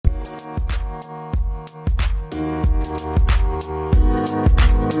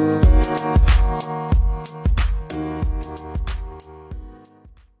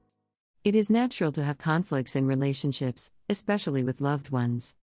It is natural to have conflicts in relationships, especially with loved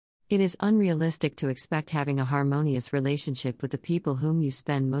ones. It is unrealistic to expect having a harmonious relationship with the people whom you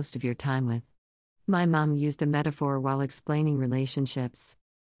spend most of your time with. My mom used a metaphor while explaining relationships.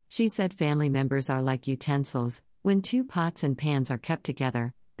 She said family members are like utensils. When two pots and pans are kept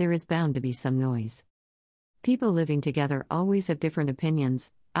together, there is bound to be some noise. People living together always have different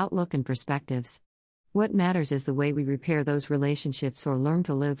opinions, outlook, and perspectives. What matters is the way we repair those relationships or learn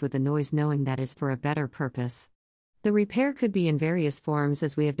to live with the noise, knowing that it's for a better purpose. The repair could be in various forms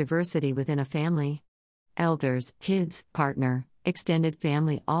as we have diversity within a family. Elders, kids, partner, extended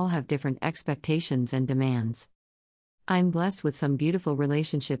family all have different expectations and demands. I'm blessed with some beautiful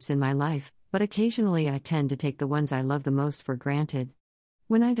relationships in my life, but occasionally I tend to take the ones I love the most for granted.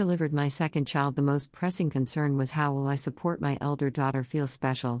 When I delivered my second child, the most pressing concern was how will I support my elder daughter feel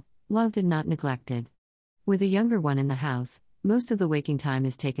special, loved, and not neglected. With a younger one in the house, most of the waking time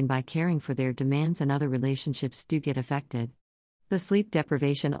is taken by caring for their demands, and other relationships do get affected. The sleep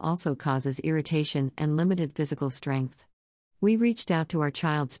deprivation also causes irritation and limited physical strength. We reached out to our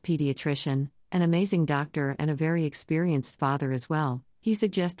child's pediatrician, an amazing doctor and a very experienced father as well. He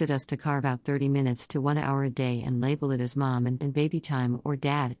suggested us to carve out 30 minutes to 1 hour a day and label it as mom and baby time or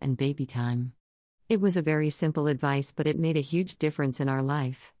dad and baby time. It was a very simple advice, but it made a huge difference in our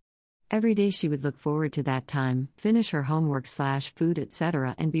life. Every day she would look forward to that time, finish her homework / food,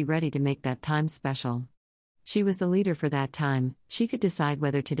 etc., and be ready to make that time special. She was the leader for that time. She could decide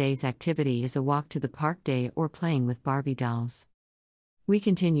whether today's activity is a walk to the park day or playing with Barbie dolls. We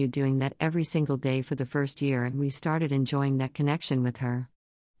continued doing that every single day for the first year, and we started enjoying that connection with her.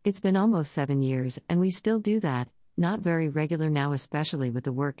 It's been almost 7 years, and we still do that, not very regular now, especially with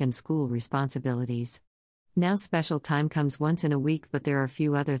the work and school responsibilities. Now special time comes once in a week, but there are a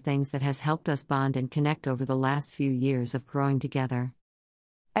few other things that has helped us bond and connect over the last few years of growing together.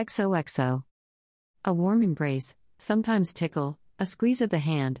 XOXO. A warm embrace, sometimes tickle, a squeeze of the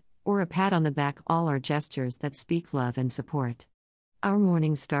hand, or a pat on the back, all are gestures that speak love and support. Our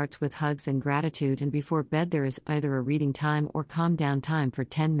morning starts with hugs and gratitude, and before bed there is either a reading time or calm down time for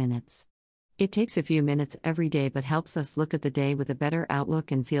 10 minutes. It takes a few minutes every day but helps us look at the day with a better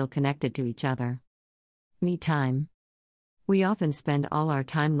outlook and feel connected to each other. Me time. We often spend all our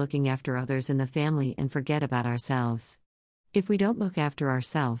time looking after others in the family and forget about ourselves. If we don't look after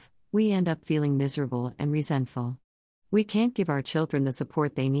ourselves, we end up feeling miserable and resentful. We can't give our children the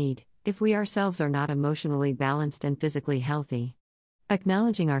support they need if we ourselves are not emotionally balanced and physically healthy.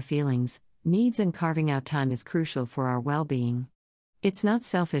 Acknowledging our feelings, needs, and carving out time is crucial for our well-being. It's not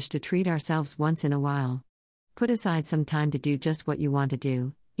selfish to treat ourselves once in a while. Put aside some time to do just what you want to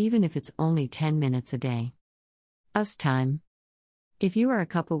do, even if it's only 10 minutes a day. Us time. If you are a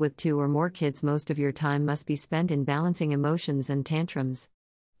couple with 2 or more kids, most of your time must be spent in balancing emotions and tantrums.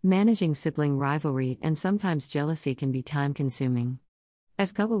 Managing sibling rivalry and sometimes jealousy can be time-consuming.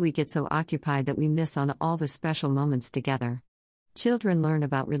 As couple, we get so occupied that we miss on all the special moments together. Children learn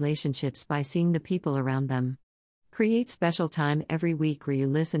about relationships by seeing the people around them. Create special time every week where you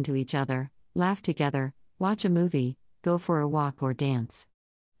listen to each other, laugh together, watch a movie, go for a walk, or dance.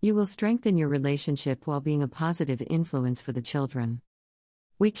 You will strengthen your relationship while being a positive influence for the children.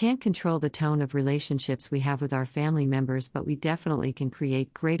 We can't control the tone of relationships we have with our family members, but we definitely can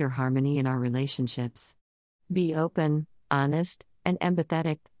create greater harmony in our relationships. Be open, honest, and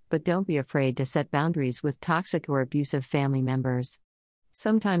empathetic, but don't be afraid to set boundaries with toxic or abusive family members.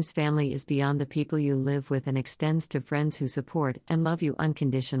 Sometimes family is beyond the people you live with and extends to friends who support and love you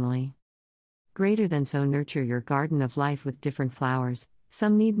unconditionally. Greater than so, nurture your garden of life with different flowers.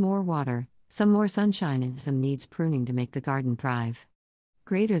 Some need more water, some more sunshine, and some needs pruning to make the garden thrive.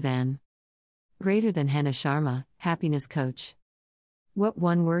 Greater than Hannah Sharma, happiness coach. What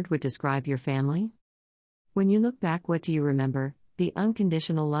one word would describe your family? When you look back, what do you remember? The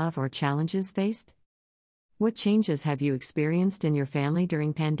unconditional love or challenges faced? What changes have you experienced in your family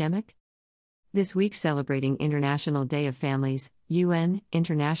during pandemic? This week celebrating International Day of Families, UN,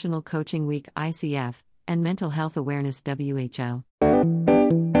 International Coaching Week ICF, and Mental Health Awareness WHO.